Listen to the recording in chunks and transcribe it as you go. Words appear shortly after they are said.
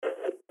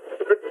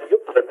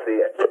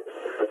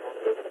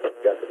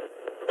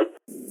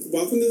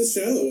welcome to the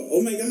show.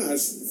 Oh my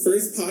gosh,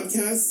 first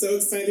podcast. So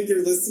excited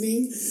you're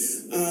listening.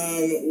 It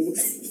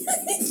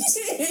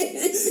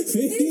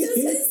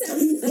doesn't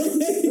sound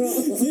natural.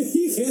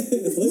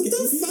 What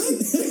the fuck?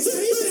 I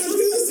can't even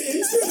do this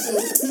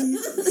intro.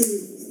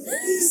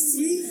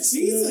 Sweet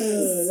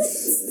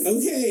Jesus.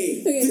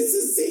 Okay, this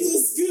is Single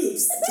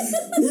Scoops.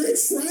 We're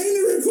trying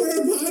to record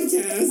our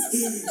podcast,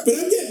 but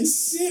I'm getting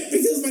shit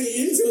because my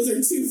intros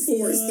are too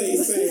forced, they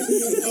say.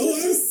 Oh,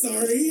 I'm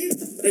sorry.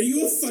 Are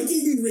you a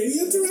fucking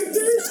radio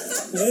director?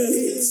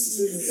 Mimi,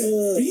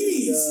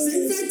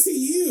 straight back to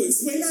you.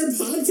 Explain our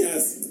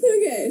podcast.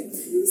 Okay,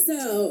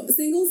 so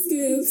Single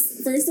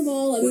Scoops. First of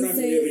all, let We're me not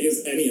going to be able to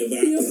use any of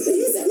that. You don't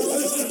think so?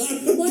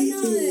 Why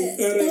not?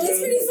 That was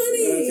pretty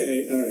funny.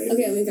 Okay, all right.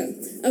 Okay, let me go.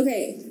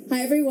 Okay,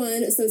 hi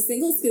everyone. So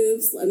Single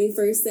Scoops, let me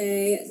first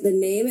say the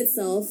name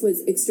itself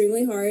was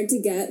extremely hard to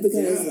get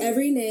because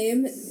every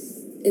name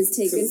is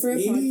taken for a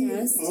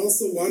podcast.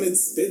 Also wanted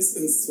spits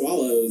and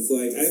swallows.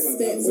 Like I thought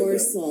that was Spit or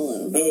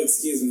swallow. Oh,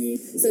 excuse me.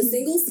 So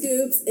Single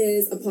Scoops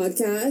is a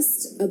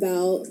podcast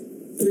about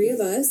three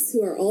of us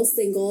who are all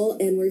single,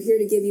 and we're here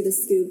to give you the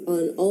scoop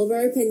on all of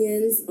our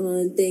opinions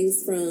on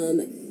things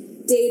from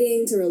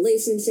dating to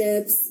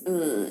relationships,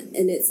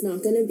 and it's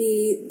not going to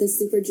be the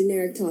super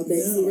generic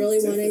topics. No, we really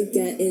want to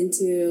get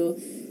into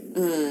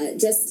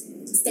just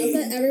stuff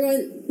that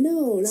everyone...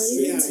 No, not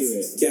even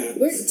that. Yeah.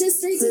 We're just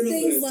straight to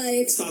things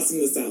like... Tossing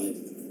the salad.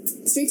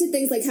 Straight to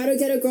things like how to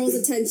get a girl's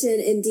attention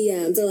in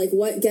DMs, or like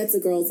what gets a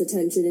girl's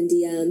attention in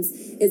DMs.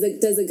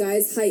 Does a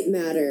guy's height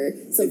matter?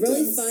 So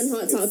really fun,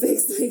 hot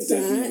topics like that.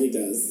 Definitely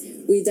does.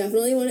 We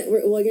definitely want it.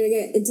 We're going to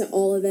get into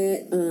all of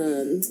it.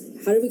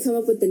 How did we come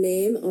up with the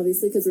name?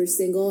 Obviously, because we're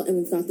single and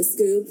we've got the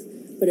scoop,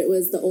 but it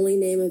was the only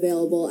name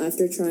available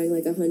after trying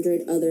like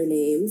 100 other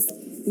names.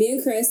 Me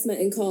and Chris met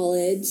in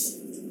college.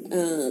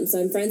 So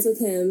I'm friends with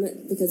him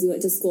because we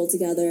went to school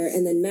together.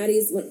 And then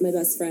Maddie's my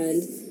best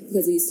friend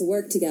because we used to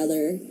work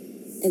together.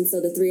 And so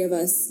the three of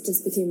us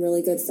just became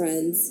really good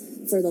friends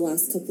for the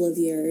last couple of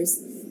years.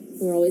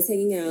 We're always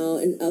hanging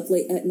out and up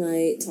late at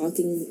night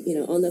talking,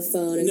 on the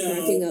phone and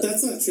cracking up. No, that's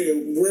not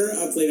true. We're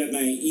up late at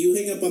night. You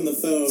hang up on the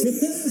phone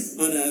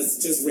on us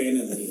just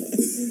randomly.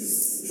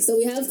 So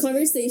we have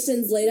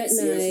conversations late at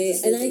night,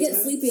 and I get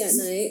sleepy at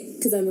night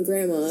because I'm a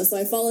grandma, so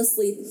I fall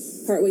asleep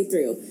partway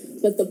through.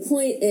 But the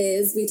point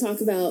is, we talk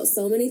about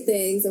so many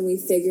things, and we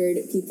figured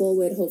people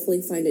would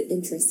hopefully find it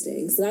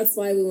interesting. So that's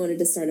why we wanted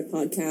to start a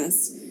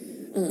podcast.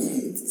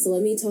 So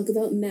let me talk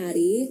about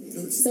Maddie.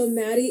 So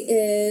Maddie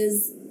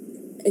is...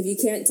 If you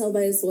can't tell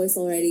by his voice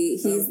already,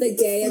 he's the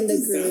gay in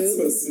the group. That's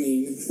supposed to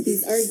mean?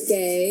 He's our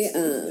gay.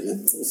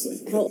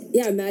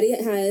 Maddie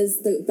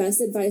has the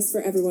best advice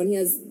for everyone. He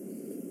has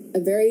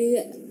a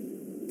very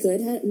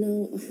good head.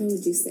 No, how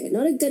would you say it?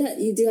 Not a good head.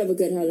 You do have a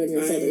good head on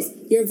your shoulders.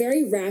 You're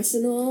very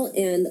rational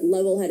and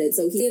level-headed.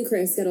 So he and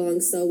Chris get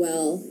along so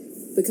well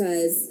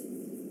because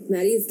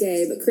Maddie is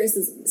gay, but Chris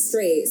is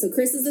straight. So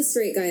Chris is the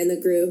straight guy in the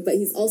group,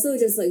 but he's also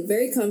just like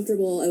very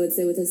comfortable, I would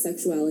say, with his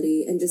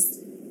sexuality and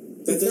just.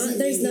 That doesn't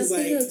mean he's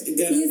like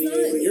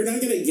you're not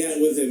gonna get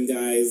with him,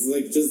 guys.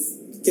 Like, just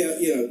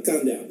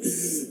calm down.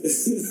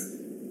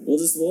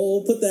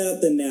 We'll put that out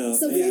there now.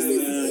 So Chris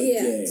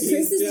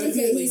Chris is not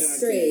gay. He's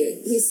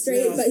straight. He's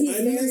straight, but he's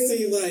I'm gonna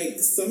say like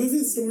some of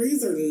his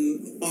stories are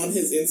on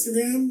his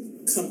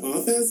Instagram come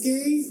off as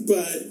gay,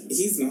 but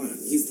he's not.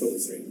 He's totally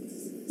straight.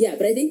 Yeah,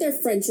 but I think their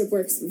friendship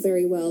works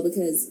very well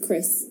because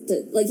Chris,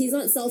 he's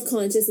not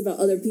self-conscious about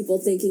other people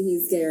thinking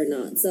he's gay or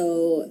not.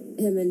 So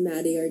him and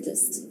Maddie are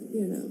just,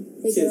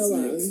 they get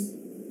along.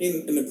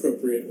 In an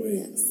appropriate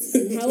way. Yes.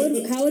 And how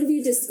would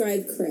you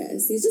describe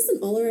Chris? He's just an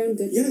all-around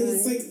good guy. Yeah,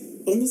 he's like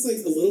almost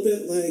like a little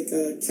bit like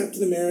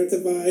Captain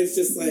America vibes,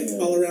 just like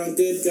all-around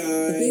good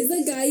guy. He's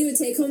the guy you would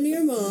take home to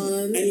your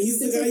mom. And he's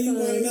the guy you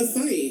want in a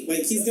fight.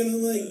 Like, he's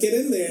gonna like get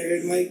in there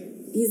and like.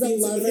 He's a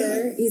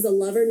lover. He's a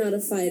lover, not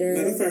a fighter.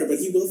 Not a fighter, but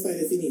he will fight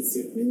if he needs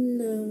to.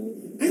 No.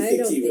 I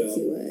don't think will.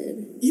 he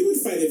would. You would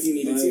fight if you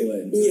needed to. I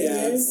would.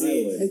 Yeah, I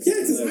would. Okay.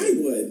 Yeah, because I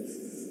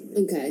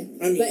would. Okay.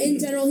 I mean, but in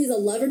general, he's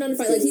a lover, not a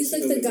fighter. Like, he's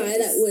like the guy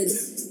that would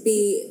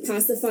be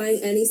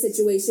pacifying any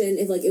situation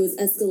if like it was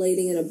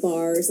escalating in a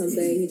bar or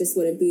something. He just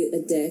wouldn't be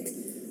a dick.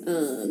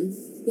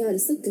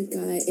 Just a good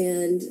guy.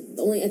 And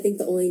I think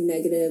the only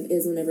negative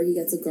is whenever he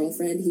gets a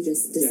girlfriend, he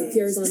just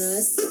disappears on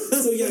us.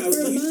 So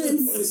for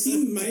months.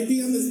 He might be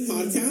on this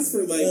podcast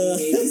for like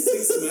maybe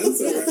 6 months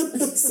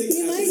or 6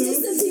 He might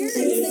disappear.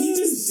 But if he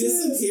just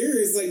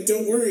disappears, like,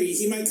 don't worry,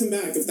 he might come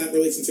back if that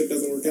relationship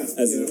doesn't work out.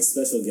 As a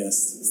special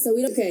guest. So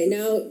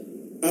now.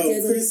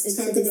 Chris,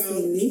 talk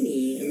about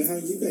Mimi and how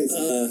you guys.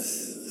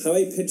 How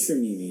I picture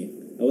Mimi.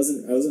 I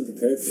wasn't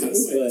prepared for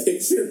this. How do I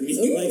picture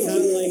Mimi?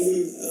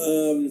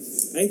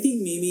 I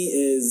think Mimi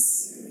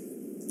is.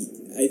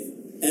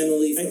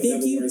 Emily. I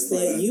think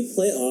you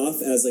play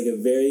off as like a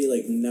very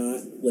like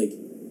not like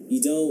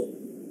you don't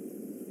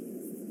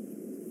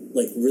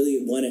like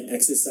really want to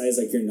exercise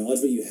like your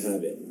knowledge, but you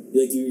have it.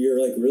 Like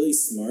you're like really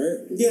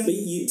smart, but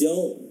you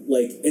don't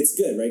like. It's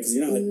good, right? Because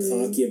you're not like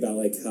cocky about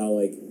like how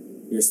like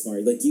you're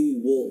smart. Like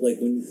you will like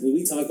when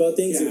we talk about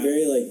things, you're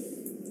very like,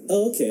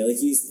 oh, okay, like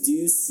you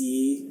do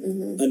see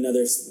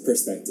another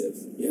perspective.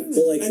 Yeah.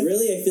 But like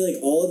really, I feel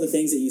like all of the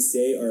things that you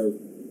say are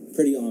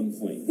pretty on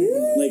point.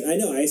 Like I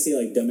know I say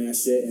like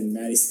dumbass shit and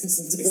Maddie says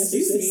some dumbass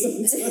shit Excuse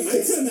me, sometimes.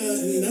 I come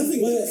out nothing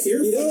but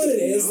pure. You know what it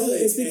is?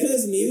 knowledge It's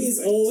because and Mimi's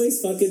insight. always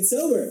fucking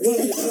sober. Well,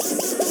 I'm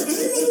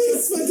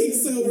always fucking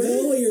sober.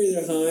 No, you're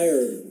either high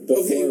or before.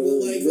 Okay, well,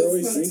 like, we're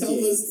let's always not tell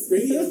drinking. this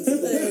radio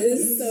people That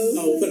is so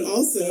Oh, but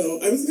also,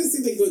 I was gonna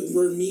say, like,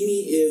 where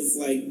Mimi is,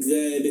 like,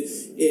 good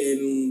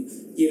in,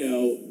 you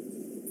know,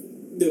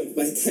 the,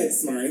 like, head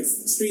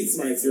smarts, street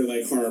smarts are,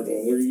 like,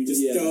 horrible, where you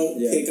just don't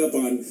pick up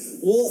on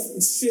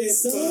shit,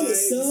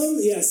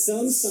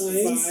 some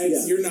signs.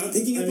 vibes. You're not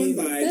picking up on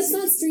vibes. That's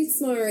not street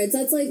smarts.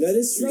 That's like That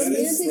is street-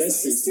 romantic. that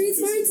is street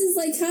smarts is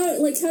like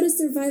how to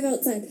survive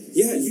outside.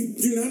 Yeah,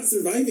 you're not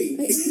surviving.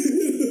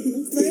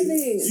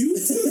 Thriving.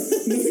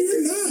 No,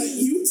 you're not.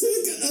 You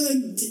took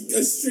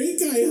a straight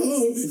guy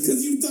home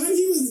because you thought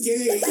he was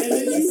gay, and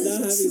then you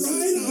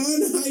tried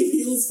on high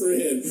heels for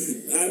him.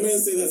 I'm gonna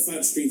say that's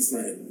not street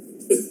smart.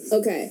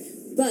 Okay,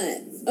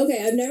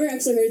 I've never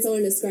actually heard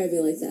someone describe me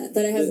like that.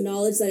 That I have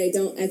knowledge that I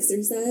don't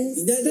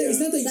exercise. It's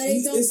not like That I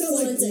don't it's not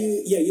like flaunt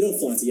it. you don't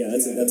flaunt it. Yeah,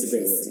 that's a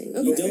great word.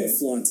 Interesting. You Okay. don't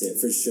flaunt it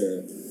for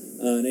sure.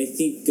 And I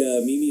think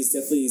Mimi is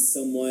definitely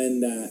someone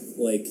that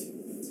like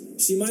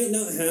she might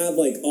not have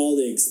like all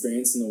the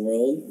experience in the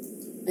world,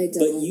 I don't.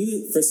 but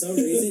you for some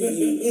reason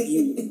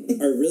you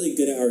are really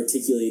good at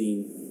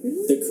articulating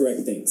the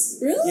correct things.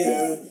 Really?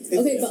 Yeah.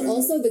 Okay, but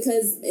also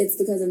because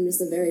I'm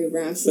just a very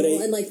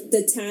rational and like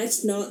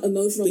detached, not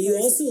emotional. But you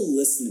person. also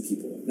listen to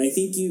people, and I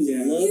think you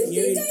love You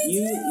hearing think I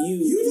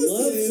you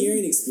love listen.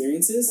 hearing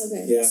experiences.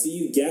 Okay. Yeah. So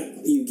you get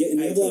and you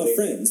have a lot of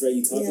friends, right?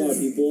 You talk to a lot of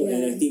people,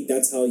 and I think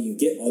that's how you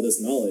get all this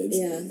knowledge.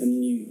 Yeah.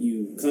 And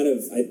you kind of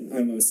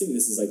I'm assuming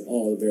this is like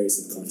all very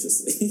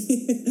subconsciously.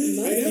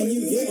 I know, And you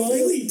it's, get like, all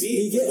really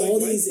deep, you get but,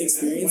 all like, these one thing I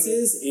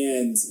experiences,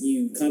 and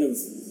you kind of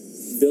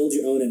build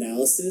your own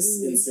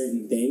analysis in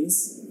certain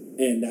things,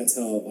 and that's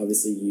how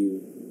obviously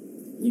you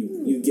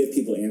give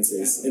people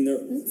answers, and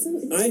That's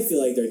so I feel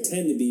like there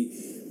tend to be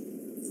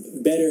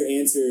better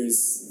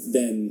answers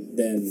than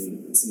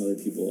some other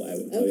people I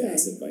would probably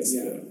ask advice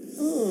for.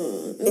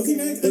 Oh, Okay,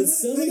 now, But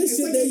some of the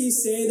shit that you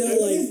say though,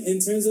 like in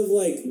terms of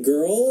like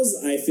girls,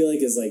 I feel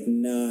like is like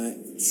not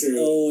True.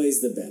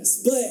 always the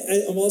best. But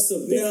I'm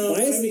also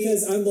biased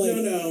because I'm like,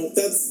 no,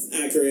 that's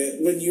accurate.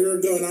 When you're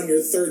going on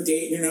your third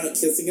date and you're not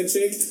kissing a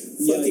chick,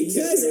 yeah, fucking you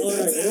guys kiss her.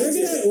 are.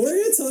 That's We're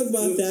gonna talk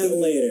about that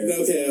later.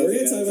 Okay, we're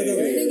gonna talk about that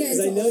okay. later We're gonna get because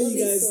I into know all of you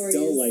these guys stories.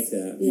 don't like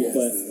that. Yes.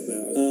 But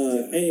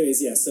Yeah.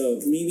 anyways, yeah. So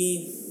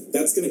Mimi,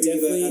 That's gonna be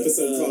Definitely, the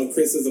episode called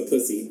 "Chris is a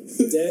Pussy."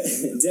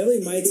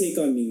 definitely my take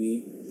on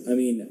Mimi. I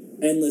mean,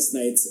 endless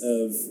nights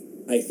of.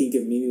 I think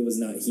if Mimi was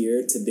not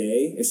here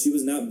today, if she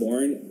was not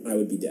born, I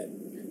would be dead.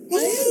 Oh,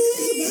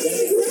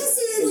 that's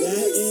aggressive.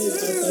 That is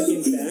a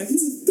fucking fact.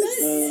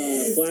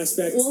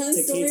 Flashback We'll have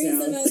to stories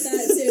K-Town. about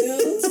that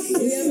too.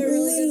 We have a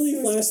really Literally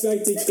good story.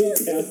 flashback to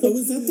K-Town. Oh,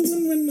 was that the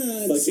one when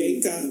Fucking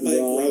Jake got like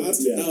robbed?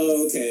 yeah.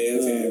 Oh, okay,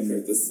 I've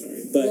heard this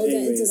story. But We'll get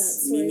anyways, into that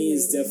story Mimi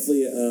is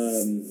definitely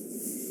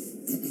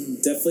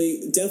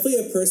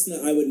a person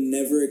that I would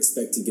never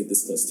expect to get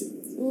this close to.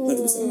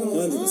 100%.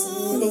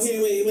 100%. Okay,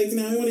 wait, like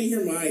now I want to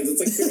hear mine. It's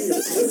like hearing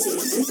your coaching.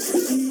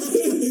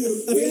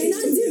 Did I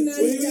not do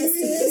Maddie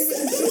justice?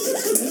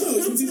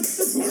 No, you did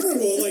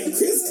horrible. Like,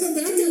 Chris, come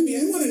back at me.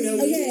 I want to know.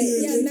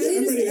 Okay, yeah,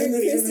 Maddie I'm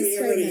ready. Chris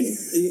described me.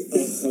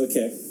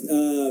 Okay.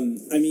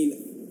 I mean,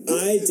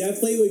 I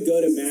definitely would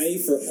go to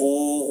Maddie for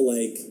all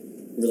like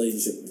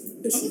relationship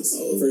issues.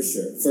 Oh. For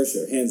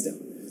sure, hands down.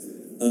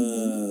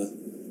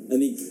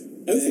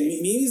 I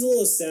think Mimi's a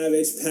little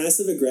savage,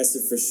 passive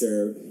aggressive for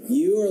sure.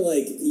 You're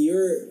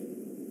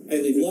I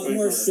leave a lot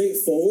more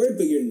straightforward,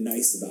 but you're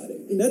nice about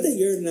it. Not that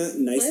you're not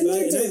nice I'm about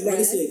more it. And I,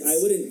 honestly, direct. I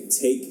wouldn't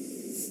take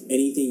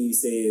anything you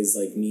say as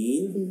like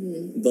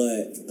mean,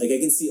 but like I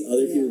can see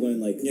other people going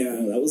like,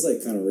 oh, that was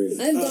like kind of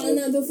rude. I've gotten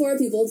that before.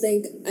 People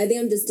I think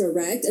I'm just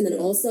direct, and then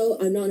also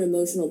I'm not an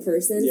emotional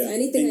person. So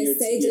anything I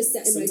say just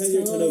set in my tone. Sometimes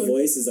your tone of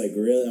voice is like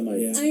really. I'm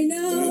like, I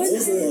know.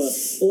 It's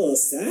a little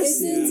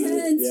sassy. It's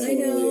intense. I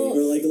know.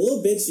 Or like a little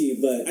bitchy,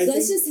 but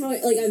That's just how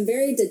I'm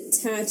very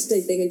detached,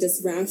 I think, and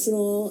just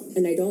rational,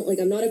 and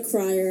I'm not a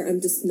crier. I'm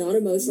just not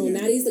emotional.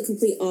 Maddie's the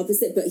complete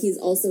opposite, but he's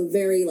also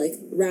very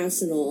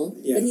rational.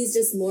 But he's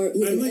just more.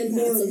 He's I'm an like empath,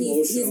 more so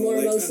emotional. he's more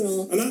like,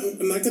 emotional.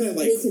 I'm not gonna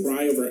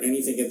cry over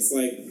anything. It's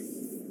like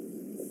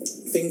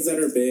things that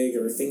are big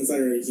or things that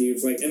are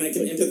huge. Like, and I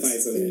can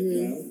empathize with it.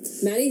 You know,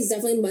 Maddie's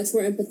definitely much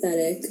more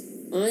empathetic.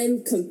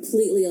 I'm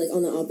completely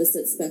on the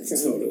opposite spectrum.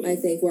 Totally. I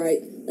think where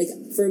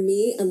for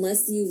me,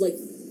 unless you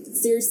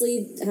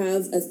seriously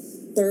have a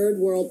third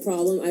world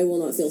problem, I will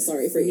not feel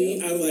sorry for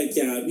you. me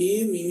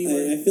and Mimi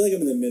were. I feel like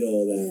I'm in the middle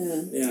of that.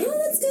 Yeah. Oh,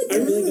 that's good.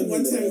 I remember like I'm one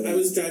in the time middle. I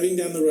was driving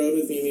down the road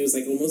with Mimi. It was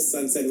almost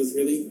sunset. It was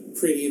really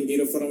pretty and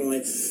beautiful. And I'm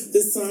like,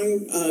 this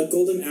song,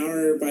 "Golden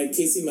Hour" by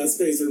Casey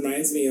Musgraves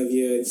reminds me of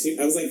you. And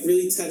I was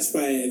really touched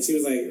by it. And she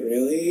was like,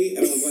 really?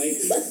 And I was like,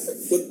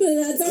 what? But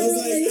that's I our was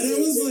like, and I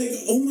was like,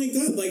 oh my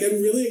god,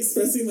 I'm really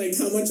expressing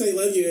how much I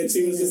love you. And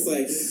she was just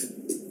like,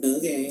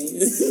 Okay.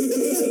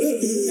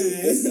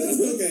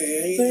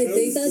 Okay. But I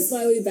think that's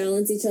why we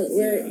balance each other.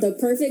 We're the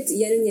perfect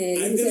yin and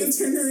yang. I'm gonna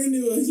turn her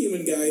into a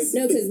human, guys.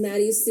 No, because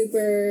Maddie's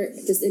super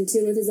just in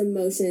tune with his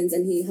emotions,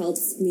 and he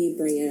helps me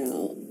bring it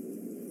out.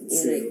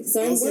 True.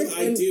 So I'm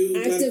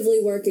actively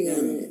working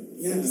on it.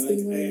 Yeah,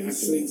 I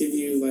actually give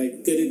you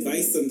like good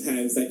advice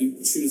sometimes that you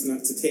choose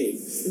not to take.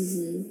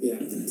 Mm-hmm. Yeah.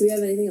 Do we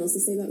have anything else to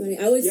say about Maddie?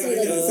 I would say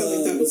I felt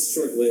like that was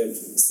short-lived.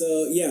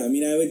 So yeah, I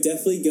mean, I would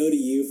definitely go to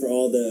you for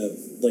all the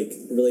like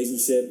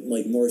relationship,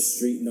 like more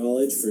street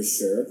knowledge for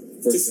sure.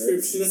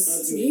 Description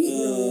of me.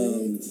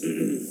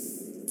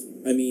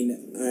 I mean,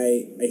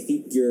 I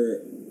think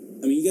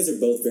I mean, you guys are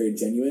both very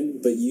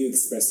genuine, but you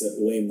express it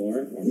way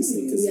more,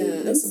 honestly.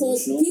 Yeah, I'm cold.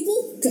 Emotional.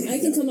 I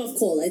can come off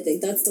cold. I think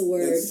that's the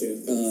word. That's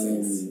true.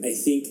 I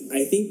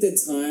think the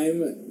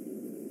time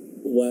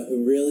what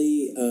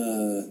really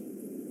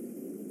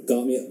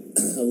got me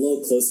a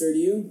little closer to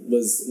you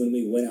was when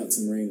we went out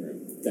to Marine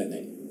Room that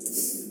night,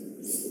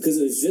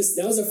 because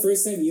that was the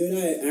first time you and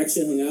I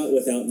actually hung out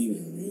without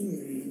Mimi.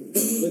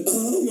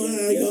 Oh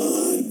my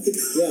god!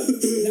 Yeah,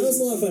 that was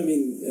a lot of fun. I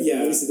mean,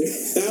 that was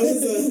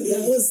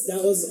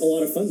a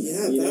lot of fun.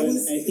 Yeah, that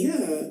was. I think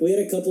we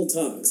had a couple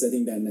talks. I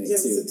think that night too. It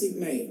was a deep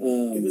night.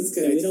 It was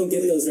good. And we don't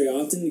get those very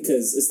often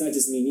because it's not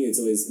just me and you. It's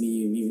always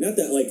me and you. Not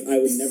that like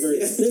I would never.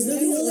 There's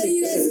nothing like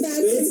you guys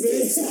back. It's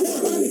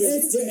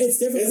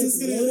different. This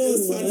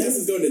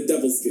podcast is going to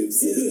double scoops.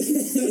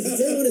 It's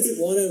different when it's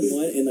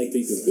one-on-one and like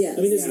three people. Yeah.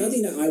 I mean, there's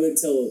nothing that I would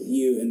tell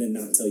you and then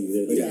not tell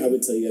you. Like, I would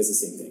tell you guys the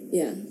same thing.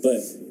 Yeah.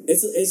 But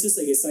it's just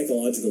like a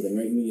psychological thing,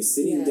 right? When you're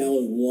sitting down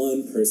with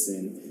one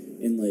person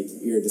and like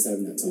you're just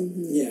having that talk.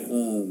 Mm-hmm. Yeah.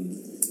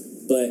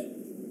 But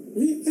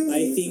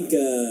I think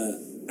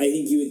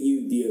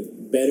you'd be a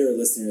better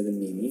listener than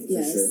Mimi,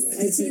 for sure.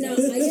 I tune out.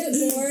 I get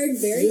bored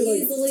very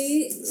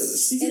easily.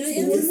 And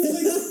I am I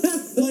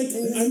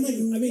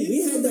mean,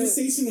 we had that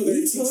conversation with her.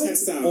 We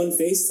talked on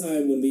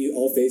FaceTime when we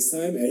all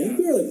FaceTime, and I think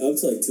we were like up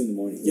to like 2 in the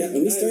morning. Yeah,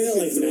 and we started at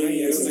like 9.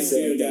 I was like,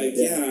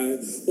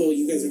 well,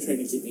 you guys are trying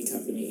to keep me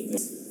company.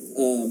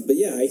 But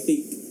yeah, I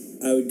think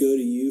I would go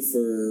to you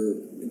for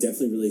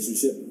definitely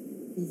relationship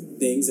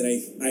things, and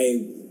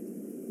I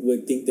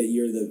would think that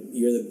you're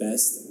the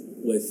best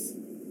with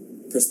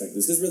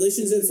perspectives, because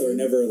relationships are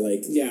never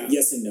like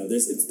yes and no.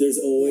 There's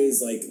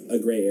always like a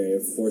gray area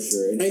for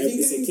sure, and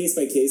it's a case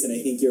by case. And I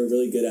think you're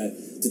really good at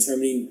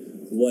determining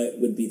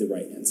what would be the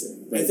right answer.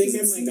 Right? I think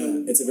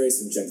it's a very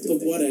subjective thing.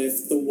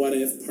 The what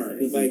if part.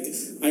 Mm-hmm. Like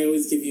I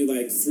always give you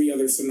like 3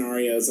 other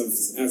scenarios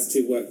as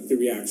to what the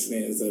reaction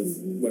is of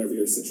whatever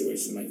your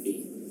situation might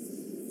be.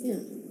 Yeah.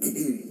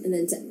 And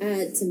then to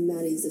add to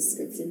Maddie's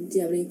description, do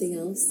you have anything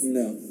else?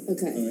 No.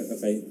 Okay. I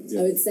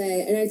would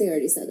say, and I think I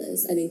already said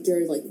this, I think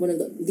you're like one of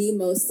the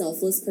most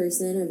selfless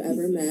person I've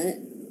ever met.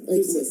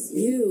 Like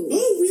you.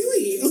 Oh,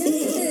 really?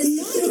 Yes,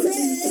 not Chris.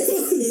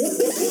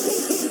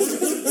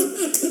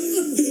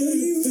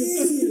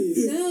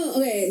 No,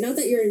 okay, not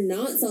that you're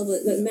not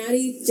selfless, but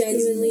Maddie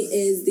genuinely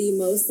is the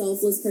most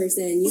selfless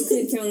person. You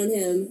could count on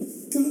him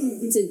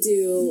to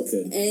do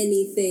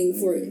anything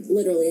for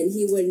literally, and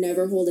he would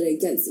never hold it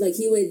against, like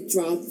he would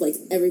drop like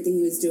everything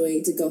he was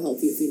doing to go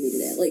help you if you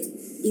needed it, like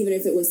even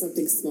if it was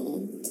something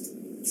small.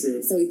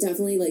 True. So he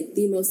definitely like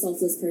the most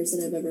selfless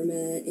person I've ever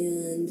met,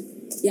 and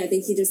yeah, I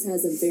think he just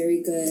has a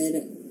very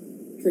good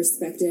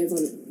perspective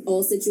on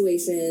all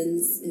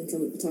situations, and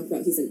we talked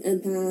about he's an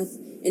empath.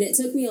 And it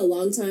took me a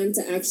long time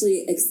to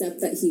actually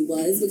accept that he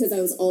was, because I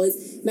was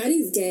always,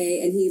 Maddie's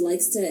gay and he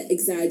likes to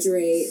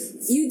exaggerate.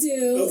 You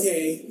do.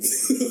 Okay.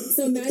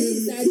 So Maddie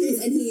exaggerates,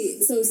 and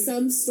so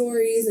some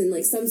stories and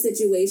like some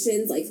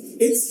situations, like.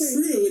 It's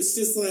true. It's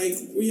just like,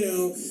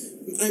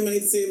 I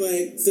might say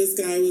like, this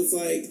guy was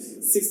like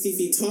 60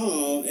 feet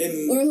tall,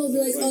 and. Or he'll be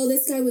like, oh,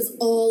 this guy was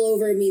all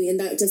over me, and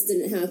that just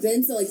didn't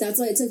happen. So like, that's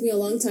why it took me a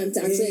long time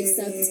to actually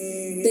accept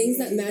things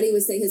that Maddie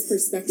was saying. His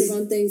perspective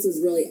on things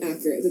was really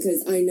accurate,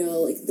 because I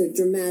know like the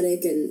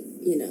dramatic and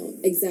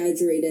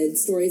exaggerated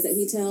stories that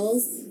he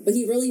tells, but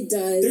he really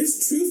does.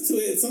 There's truth to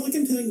it. It's not like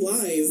I'm telling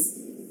lies.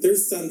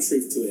 There's some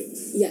truth to it.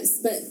 Yes,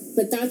 but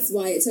that's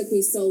why it took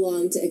me so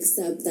long to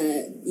accept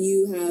that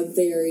you have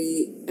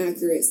very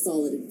accurate,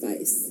 solid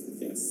advice.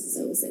 Yes.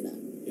 So we'll say that.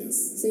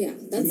 Yes. So yeah,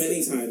 that's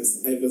many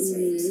times I was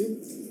right.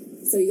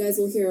 So you guys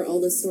will hear all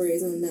the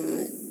stories on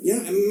that. Yeah,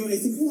 I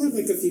think we'll have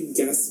like a few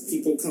guest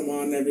people come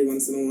on every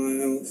once in a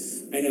while.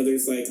 I know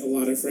there's like a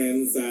lot of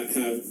friends that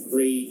have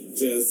great,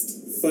 just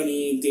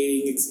funny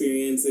dating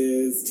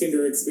experiences,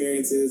 Tinder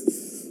experiences.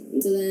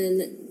 So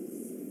then,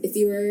 if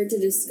you were to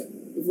just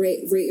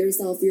rate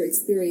yourself, your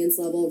experience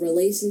level,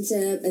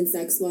 relationship and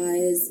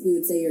sex-wise, we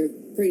would say you're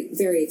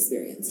very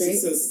experienced, right?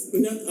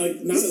 Not a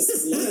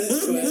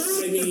slut, but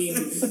I mean,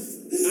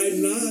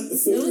 I'm not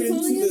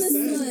calling him a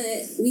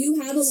slut.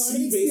 You have a lot of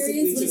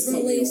experience with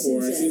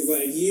relationships. She's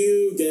like,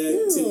 you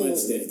get too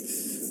much dick.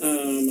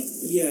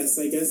 Yes,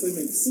 I guess I'm.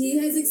 He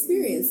has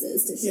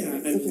experiences to share.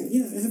 Yeah, I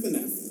have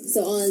enough.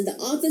 So on the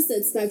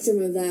opposite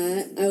spectrum of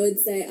that, I would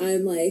say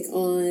I'm like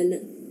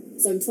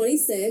so I'm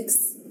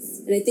 26.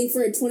 And I think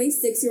for a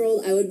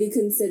 26-year-old, I would be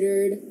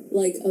considered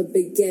like a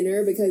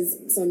beginner because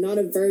so I'm not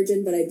a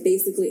virgin, but I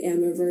basically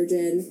am a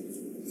virgin.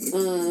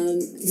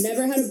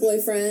 Never had a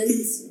boyfriend.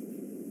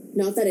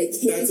 Not that I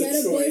can't get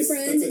a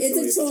boyfriend. It's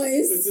a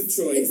choice. It's a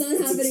choice. It's not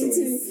happening to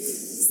me.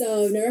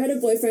 So I've never had a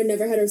boyfriend,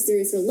 never had a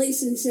serious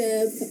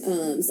relationship.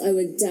 So I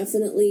would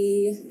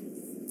definitely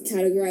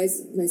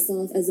categorize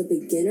myself as a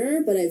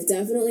beginner, but I've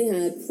definitely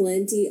had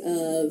plenty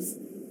of,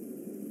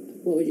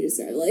 what would you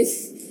describe, like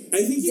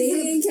I think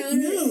dating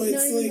encounters? No,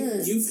 it's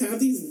like you've had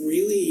these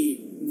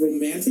really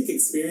romantic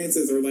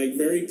experiences or like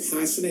very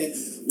passionate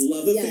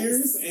love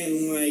affairs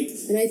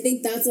and I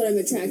think that's what I'm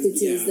attracted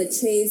to is the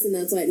chase, and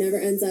that's why it never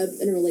ends up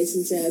in a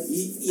relationship.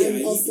 You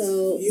have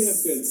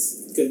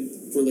good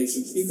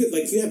relationships.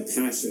 You have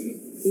passion.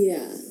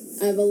 Yeah.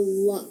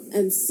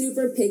 I'm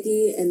super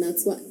picky, and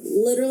that's why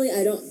literally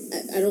I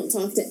don't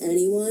talk to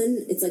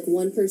anyone. It's like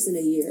one person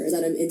a year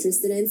that I'm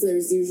interested in, so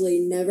there's usually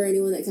never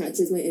anyone that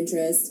catches my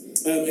interest.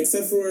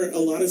 Except for a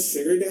lot of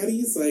sugar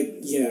daddies,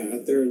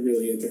 they're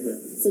really into her.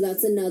 So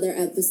that's another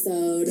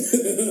episode.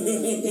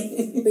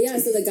 But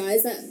yeah, so the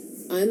guys that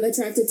I'm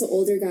attracted to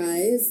older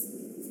guys.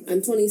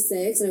 I'm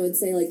 26, and I would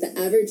say like the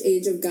average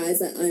age of guys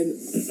that I'm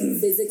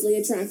physically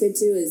attracted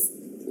to is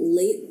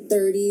late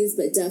 30s,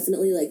 but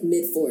definitely like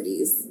mid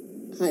 40s.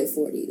 High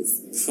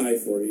 40s. High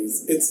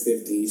 40s. It's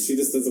 50. She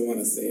just doesn't want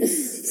to say it.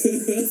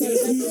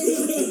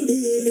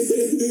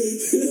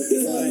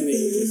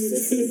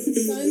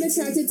 So I'm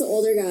attracted to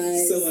older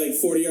guys. So like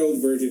 40-year-old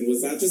virgin,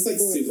 was that just like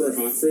super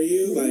hot for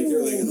you? Like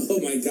you're like,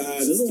 oh my god,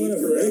 she doesn't want a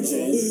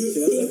virgin. She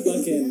wants a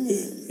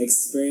fucking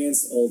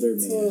experienced older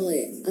man.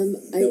 Totally.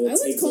 I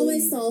would call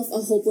myself a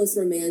hopeless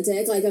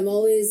romantic. Like I'm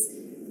always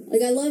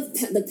like I love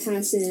the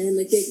passion,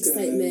 like the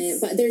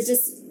excitement, but there's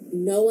just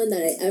no one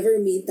that I ever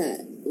meet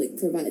that like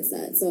provides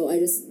that. So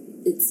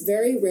it's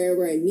very rare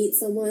where I meet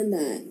someone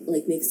that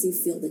like makes you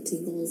feel the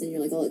tingles and you're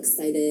like all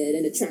excited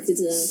and attracted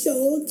to them.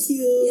 So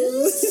cute.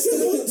 Yeah.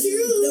 So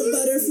cute. The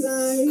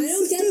butterflies. I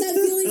don't get that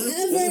feeling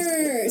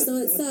ever. So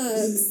it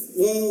sucks.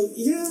 Well,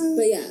 yeah.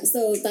 But yeah,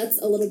 so that's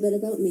a little bit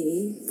about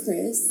me,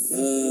 Chris.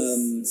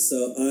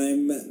 So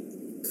I'm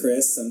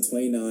Chris. I'm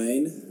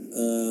 29.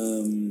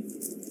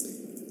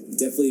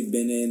 Definitely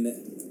been in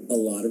a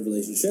lot of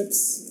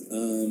relationships.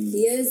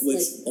 He is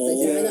like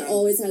the guy that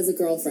always has a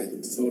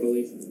girlfriend.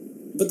 Totally.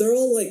 But they're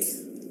all like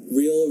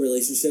real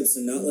relationships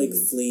and not like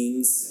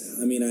flings.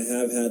 I mean, I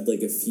have had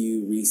like a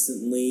few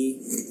recently.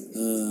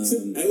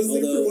 I was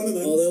there for one of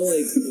them. Although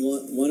like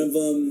one of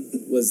them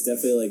was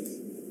definitely like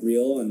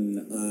real, and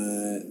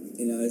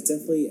it's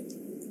definitely.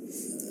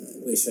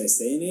 Wait, should I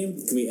say a name?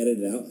 Can we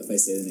edit it out if I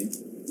say the name?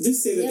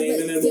 Just say the name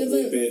and then we'll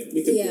bleep it.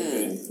 We can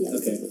bleep it. Yeah.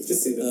 Okay.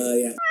 Just say the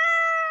name. Yeah.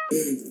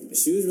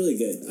 She was really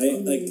good.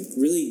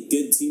 Really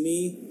good to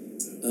me.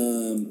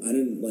 I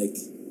didn't like,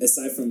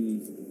 aside from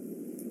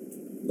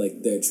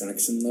like the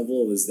attraction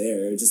level was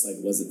there, it just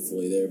like wasn't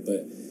fully there.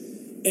 But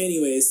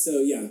anyways, so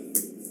yeah,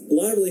 a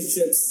lot of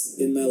relationships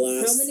in my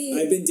last.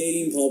 I've been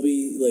dating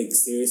probably like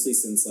seriously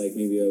since like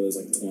maybe I was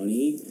like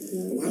 20.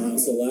 Yeah. Wow.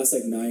 So last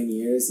like 9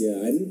 years.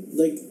 Yeah, I didn't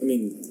like. I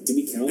mean, did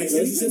we count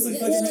relationships in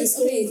fucking high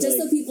school? Okay, just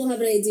so people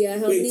have an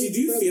idea, how Wait, many? did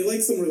you feel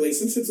like some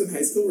relationships in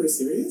high school were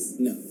serious?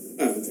 No.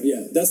 Oh, okay.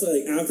 Yeah, that's why,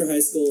 like, after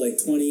high school, like,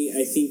 20,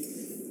 I think,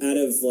 out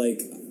of,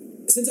 like,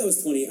 since I was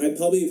 20, I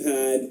probably have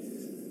had,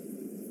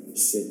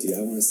 dude,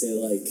 I want to say,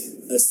 like,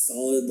 a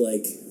solid,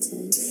 like,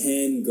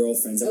 10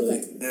 girlfriends that were,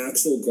 like,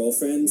 actual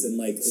girlfriends and,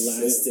 like,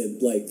 lasted,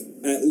 like,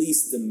 at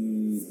least, if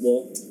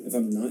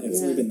I'm not,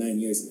 it's only been 9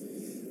 years.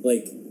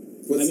 Like,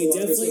 What's the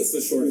longest? What's the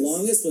shortest?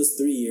 Longest was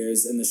 3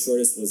 years, and the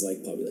shortest was,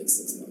 like, probably, like,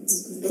 6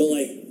 months. Okay. But,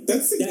 like,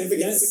 that's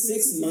significant. That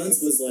 6 months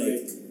was,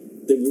 like...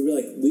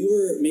 We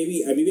were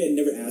maybe I'd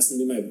never asked him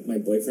to be my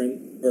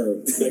boyfriend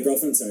or my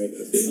girlfriend. Sorry,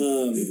 but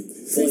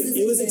like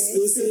it was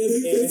exclusive.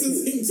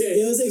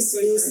 It was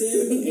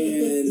exclusive,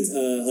 and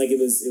like it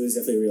was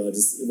definitely real.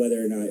 Just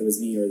whether or not it was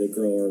me or the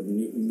girl or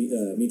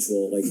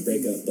mutual like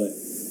breakup. But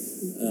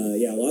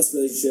yeah, lost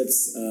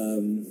relationships.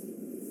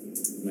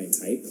 My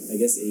type,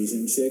 I guess,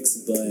 Asian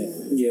chicks, but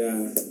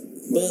yeah.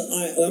 But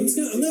I'm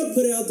gonna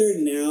put it out there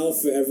now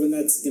for everyone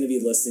that's gonna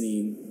be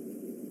listening.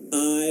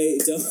 I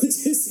don't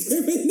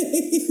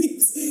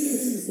discriminate,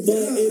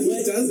 but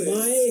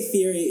my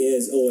theory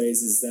is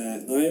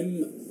that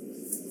I'm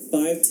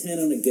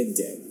 5'10" on a good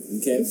day.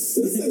 Okay,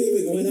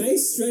 when I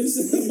stretch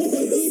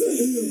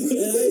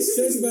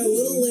my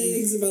little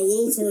legs and my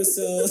little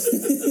torso,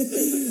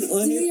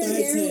 do your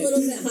hair a little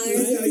bit higher.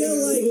 I feel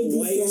like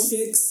white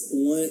chicks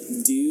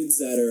want dudes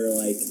that are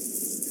like.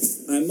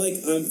 I'm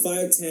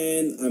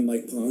 5'10". I'm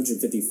like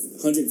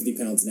 150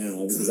 pounds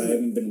now because I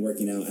haven't been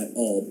working out at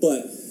all,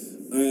 but.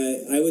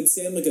 I would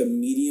say I'm like a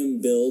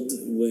medium build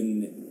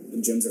when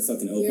gyms are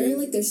fucking open. You're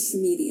like a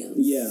schmedium.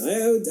 Yeah,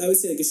 I would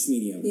say like a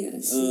schmedium. Yeah,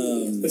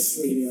 schmedium. A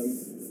schmedium.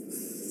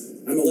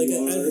 I'm like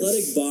large. an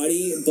athletic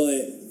body,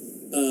 but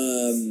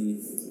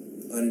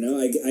I don't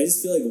know. I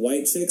just feel like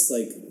white chicks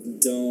like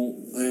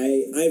don't.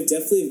 I've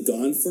definitely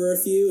gone for a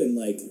few and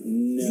like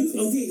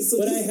nothing.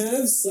 But I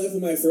have slept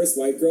with my first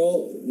white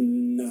girl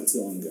not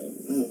too long ago.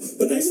 Oh.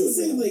 But I that shit will was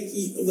say,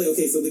 wrong.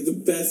 okay, so the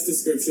best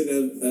description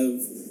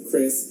of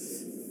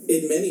Chris,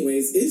 in many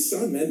ways, is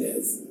Shawn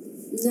Mendes.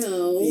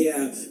 No.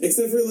 Yeah,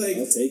 except for like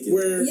I'll take it.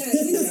 where Yeah,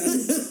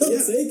 he's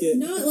I'll take it.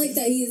 not like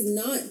that. He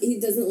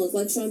doesn't look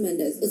like Shawn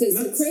Mendes. Okay,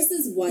 so Not- Chris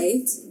is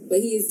white, but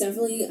he's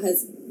definitely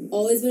has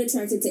always been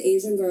attracted to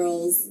Asian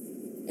girls.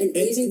 And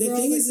Asian the girls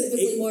thing are is that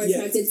typically more yeah.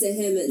 attracted to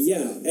him as Yeah,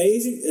 well.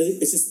 Asian. It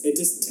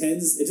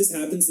just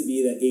happens to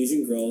be that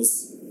Asian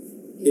girls.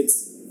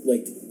 It's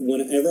like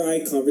whenever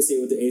I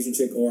conversate with the Asian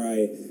chick, or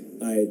I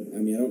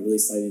mean I don't really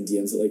slide in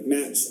DMs, but like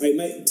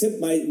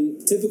my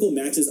typical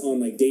matches on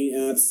like dating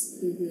apps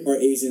are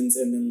Asians,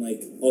 and then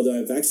like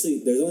although there's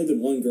only been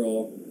one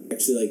girl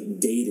actually like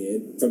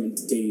dated from a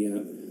dating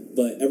app,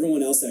 but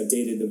everyone else I've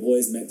dated have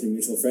always met through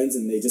mutual friends,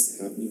 and they just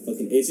happen to be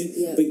fucking Asian.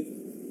 Yeah. But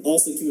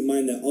also keep in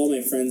mind that all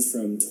my friends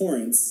from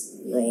Torrance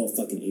are all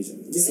fucking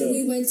Asian. So, And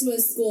we went to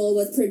a school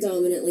with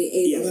predominantly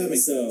Asian. yeah, that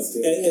makes so sense,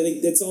 too. and I think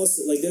that's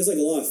also like there's like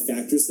a lot of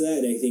factors to that,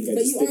 and I think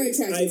But you are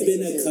attracted I've to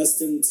been Asians.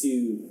 accustomed to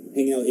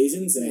hanging out with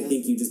Asians, and I Yeah.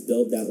 think you just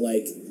build that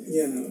like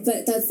yeah.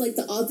 But that's like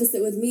the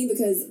opposite with me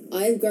because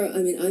I'm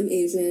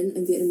Asian,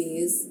 I'm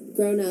Vietnamese,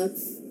 grown up,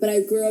 but I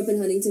grew up in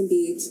Huntington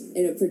Beach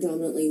in a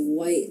predominantly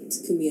white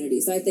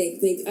community. So I think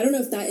I don't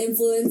know if that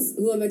influenced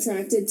who I'm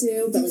attracted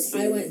to, but That's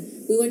like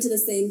true. we went to the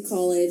same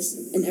college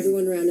and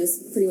everyone around us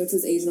pretty much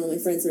was Asian, all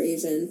my friends were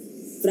Asian.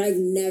 But I've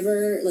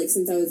never, like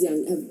since I was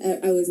young,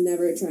 I was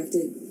never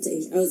attracted to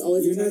Asian. I was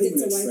always you're not attracted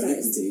even to white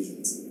attracted guys. to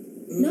Asians.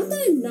 Not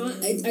that I'm not.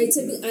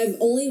 I've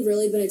only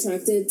really been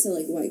attracted to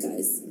like white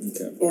guys.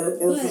 Okay. Or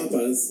But-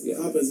 Papas.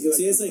 Yeah. Papas. You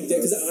like See, it's like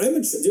Papas.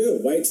 because there are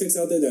white chicks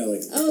out there that are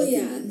like Oh fucking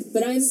yeah,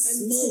 but I'm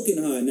smoking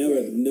hot,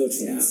 never no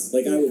chance.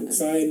 Like I would Yeah.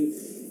 try and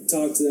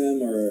talk to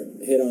them or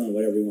hit on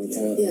whatever you want to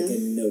call it, Yeah. like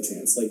and no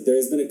chance. Like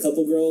there's been a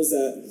couple girls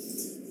that.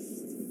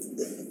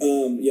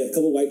 A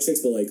couple white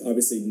chicks, but like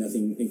obviously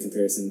nothing in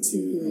comparison to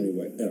how many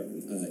white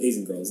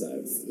Asian girls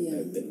I've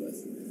been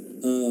with.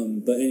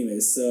 But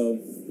anyways, so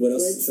what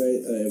else?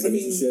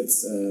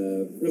 Relationships.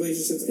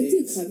 relationships. I think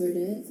you age. covered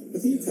it. I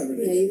think you covered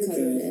it. Yeah, you You're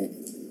covered good. it.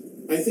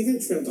 I think I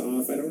trimmed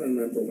off. I don't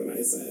remember what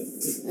I said.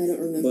 I don't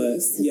remember. But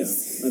what you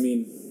said. yeah, I mean,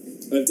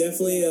 I've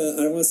definitely.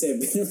 I don't want to say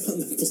I've been around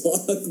the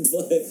block,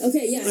 but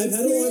Okay, yeah. I've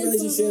had a lot of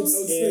relationships,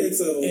 Oh, experience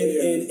level,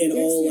 and Your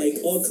all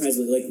experience. all kinds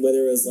of like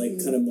whether it was like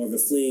kind of more of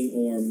a fling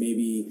or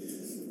maybe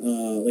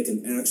like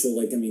an actual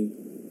like I mean,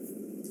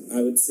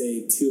 I would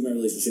say 2 of my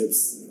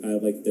relationships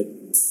out of like the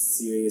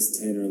serious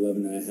 10 or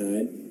 11 that I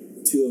had,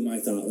 2 of them I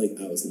thought like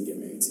I was gonna get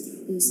married to.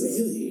 So,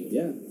 Really?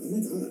 yeah, Oh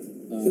my god.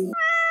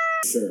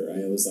 sure.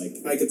 I was like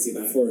I could see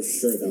that. for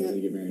sure that I was Yeah.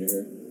 gonna get married to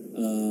her.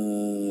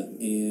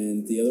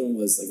 And the other one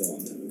was like a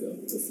long time ago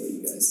before you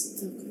guys.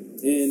 Okay.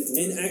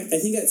 And I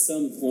think at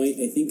some point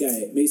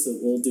maybe so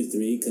we'll do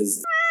 3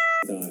 because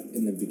thought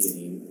in the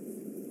beginning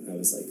I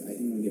was like I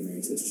think I'm gonna get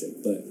married to this chick,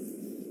 but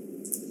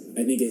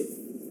I think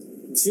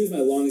she was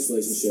my longest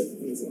relationship.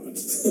 Thanks a lot.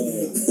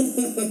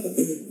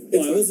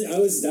 Well, I was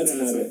that's a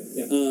No, it's habit. fine.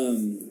 Yeah.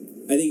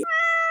 I think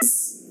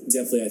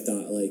definitely I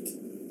thought like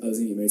I was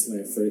gonna get married to when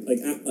I first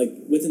like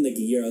within like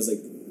a year I was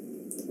like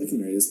I can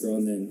marry this girl,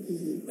 and then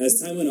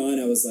as time went on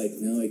I was like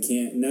no I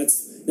can't, and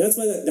that's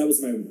why that was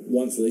my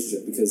longest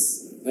relationship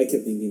because I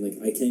kept thinking like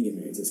I can get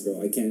married to this girl,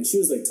 I can. She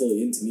was like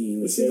totally into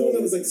me. Was she the one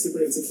that was like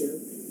super insecure?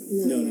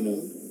 No. I don't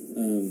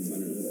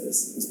know who that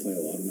is. It's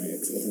probably a lot of my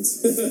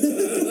ex-girlfriends.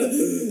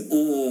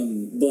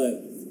 But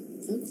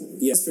Okay.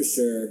 yes, for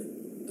sure.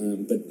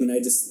 But when I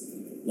just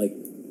like,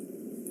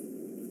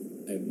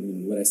 I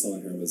mean, what I saw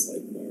in her was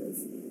like more of,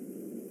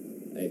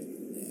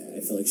 I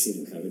felt like she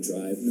didn't have a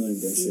drive, no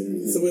ambition. Or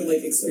anything So with like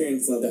that.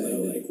 experience So level that I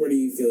though, did. like where do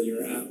you feel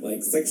you're at?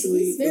 Like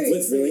sexually? It's very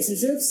With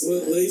relationships?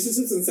 Well,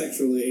 relationships and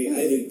sexually,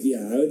 I think.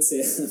 Yeah, I would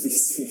say I'm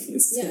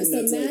experienced. Yeah, And so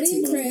that's, like, Maddie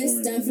and 2 months Chris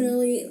more.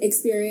 definitely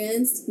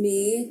experienced,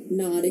 me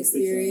not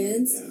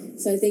experienced. Yeah.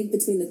 So I think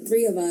between the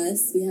 3 of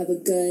us, we have a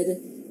good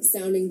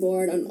sounding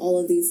board on all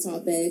of these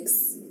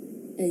topics.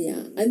 And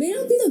yeah, I may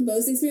not be the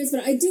most experienced,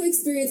 but I do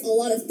experience a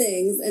lot of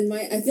things, and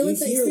I feel You like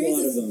the hear a experience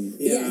lot is, of them.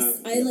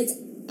 Yes,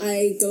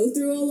 I go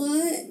through a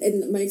lot,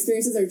 and my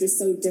experiences are just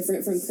so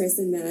different from Chris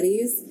and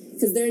Maddie's.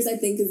 Because theirs, I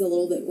think, is a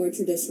little bit more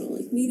traditional,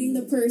 like meeting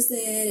the person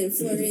and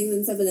flirting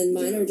and stuff, and then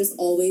mine are just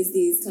always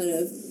these kind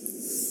of,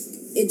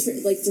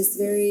 just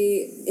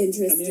very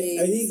interesting.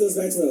 I think it goes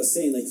back to what I was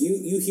saying. Like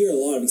you hear a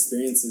lot of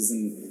experiences,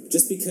 and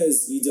just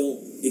because you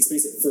don't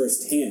experience it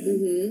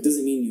firsthand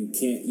doesn't mean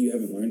you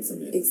haven't learned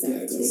from it.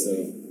 Exactly. So,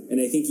 and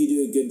I think you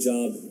do a good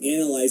job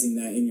analyzing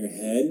that in your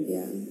head.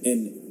 Yeah.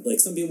 And like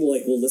some people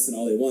will listen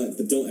all they want,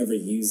 but don't ever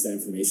use that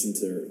information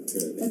to.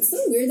 That's so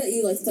weird that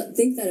you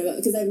think that about,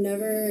 because I've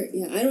never.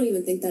 Yeah, I don't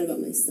even think that about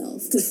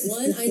myself. Because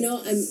one, I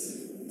know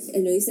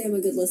you say I'm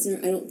a good listener.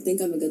 I don't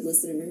think I'm a good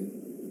listener.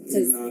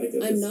 You're not a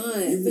good I'm listener.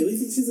 not. You really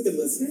think she's a good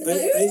listener?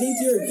 I think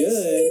you're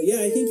good.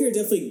 Yeah, I think you're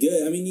definitely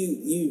good. I mean,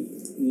 you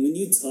when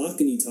you talk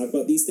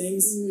about these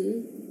things.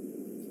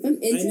 I'm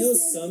I interested. know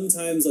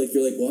sometimes like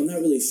you're like, well, I'm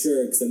not really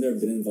sure because I've never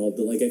been involved,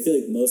 but like I feel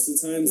like most of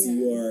the times Yeah.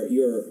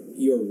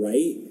 you're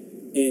right,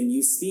 and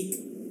you speak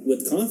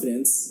with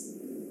confidence,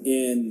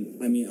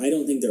 And I mean, I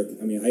don't think they're.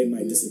 I mean, I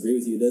might disagree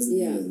with you. It doesn't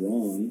mean you're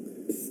wrong.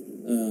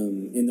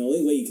 And the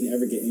only way you can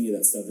ever get any of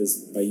that stuff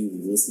is by you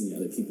listening to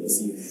other people.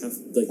 So you have,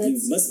 like, you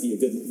must be a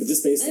good,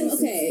 just based on.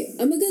 Okay,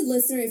 I'm a good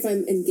listener if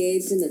I'm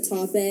engaged in the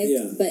topic.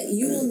 Yeah. But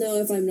you will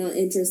know if I'm not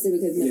interested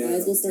because my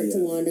eyes will start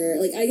to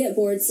wander. Like, I get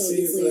bored so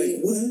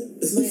easily. Like,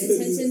 what? My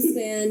attention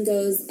span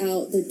goes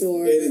out the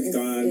door. It is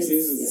gone.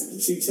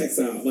 She checks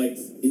out. Like,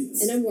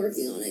 and I'm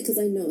working on it because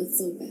I know it's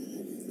so bad.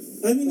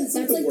 I mean, that's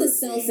like the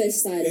selfish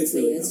side of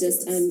me. It's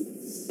just and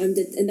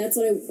that's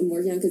what I'm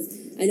working on because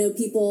I know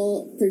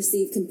people can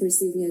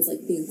perceive me as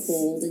like being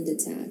cold and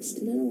detached,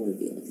 and I don't want to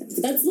be like that.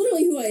 But that's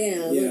literally who I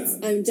am. Yeah.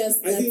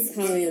 That's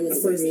how I am as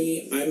a person. For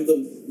me, I'm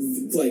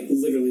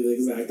literally the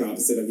exact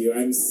opposite of you.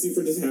 I'm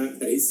super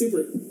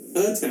super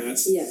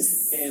attached.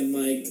 Yes. And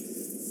like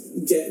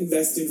get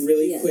invested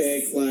really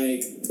quick.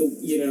 Like,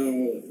 you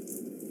know,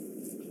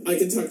 I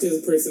can talk to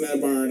this person at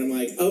a bar and I'm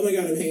like, oh my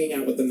god, I'm hanging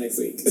out with them next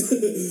week.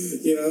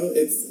 You know,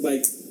 it's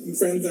like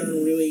friends are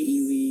really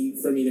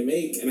easy for me to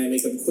make and I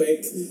make them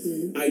quick.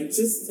 Mm-hmm. I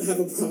just have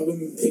a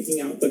problem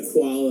picking out the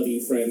quality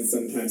friends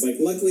sometimes.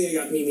 Like, luckily I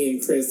got Mimi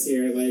and Chris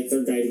here. Like,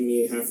 they're guiding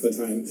me half the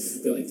time.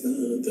 They're like,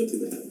 don't do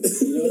that.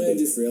 You know what I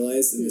just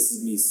realized, and this is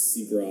me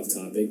super off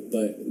topic,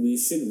 but we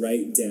should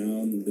write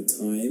down the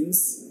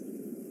times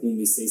when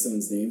we say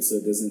someone's name so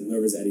it doesn't,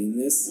 whoever's editing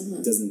this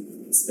doesn't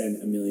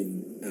spend a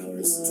million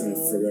hours trying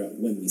to figure out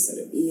when we said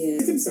it. Yeah.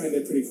 I can find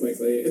it pretty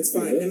quickly. It's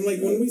fine. And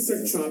like when we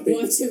start chopping,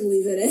 watch him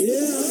leave it in. Yeah,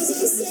 I was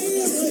gonna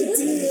say, like,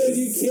 dude,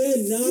 you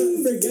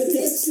cannot forget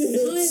that shit.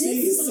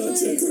 She's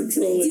such a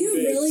controlling Do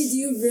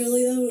you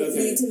really though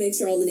need to make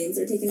sure all the names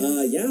are taken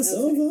out? Yeah,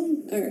 some of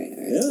them. All right.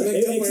 Yeah,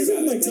 like, don't worry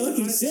about like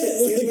talking shit.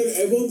 Like,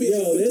 it won't be.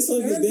 Yo, this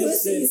fucking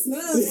bitch.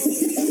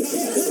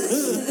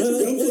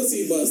 Yo,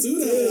 pussy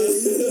basura.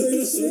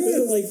 For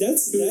sure, like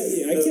that's that.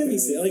 I can't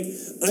be saying like.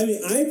 I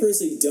mean, I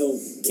personally don't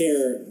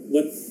care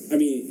what. I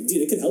mean,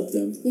 dude, it could help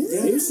them.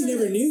 Yeah. Maybe she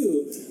never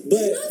knew,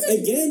 but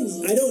again,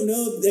 I don't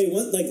know if they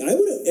want. Like, I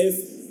would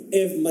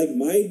if like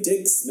my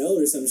dick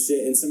smelled or some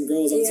shit, and some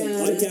girl was on some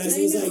podcast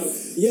and was like,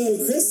 "Yo,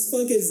 Chris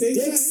fucking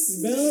dick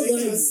smelled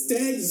like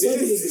fucking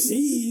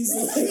cheese."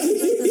 Like,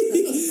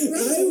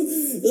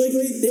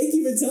 thank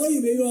you for telling me.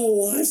 Maybe I'll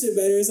wash it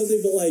better or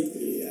something. But like,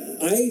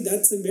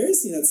 that's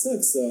embarrassing. That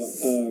sucks. So,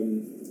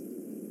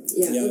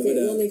 okay,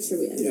 we'll make sure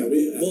we end it.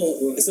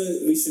 So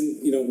we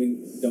shouldn't, we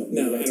don't.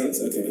 No, I don't.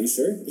 Okay, are you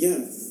sure?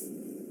 Yeah.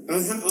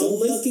 I'll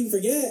fucking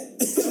forget.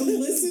 I'll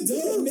listen.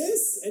 Don't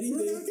miss anything.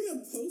 We're not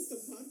gonna post a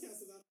podcast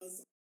without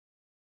us.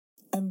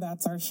 And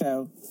that's our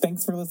show.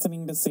 Thanks for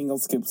listening to Single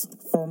Scoops.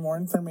 For more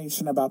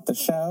information about the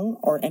show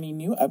or any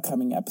new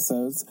upcoming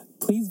episodes,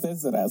 please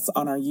visit us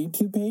on our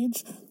YouTube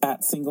page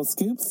at Single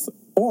Scoops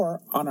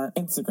or on our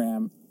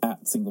Instagram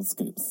at Single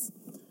Scoops.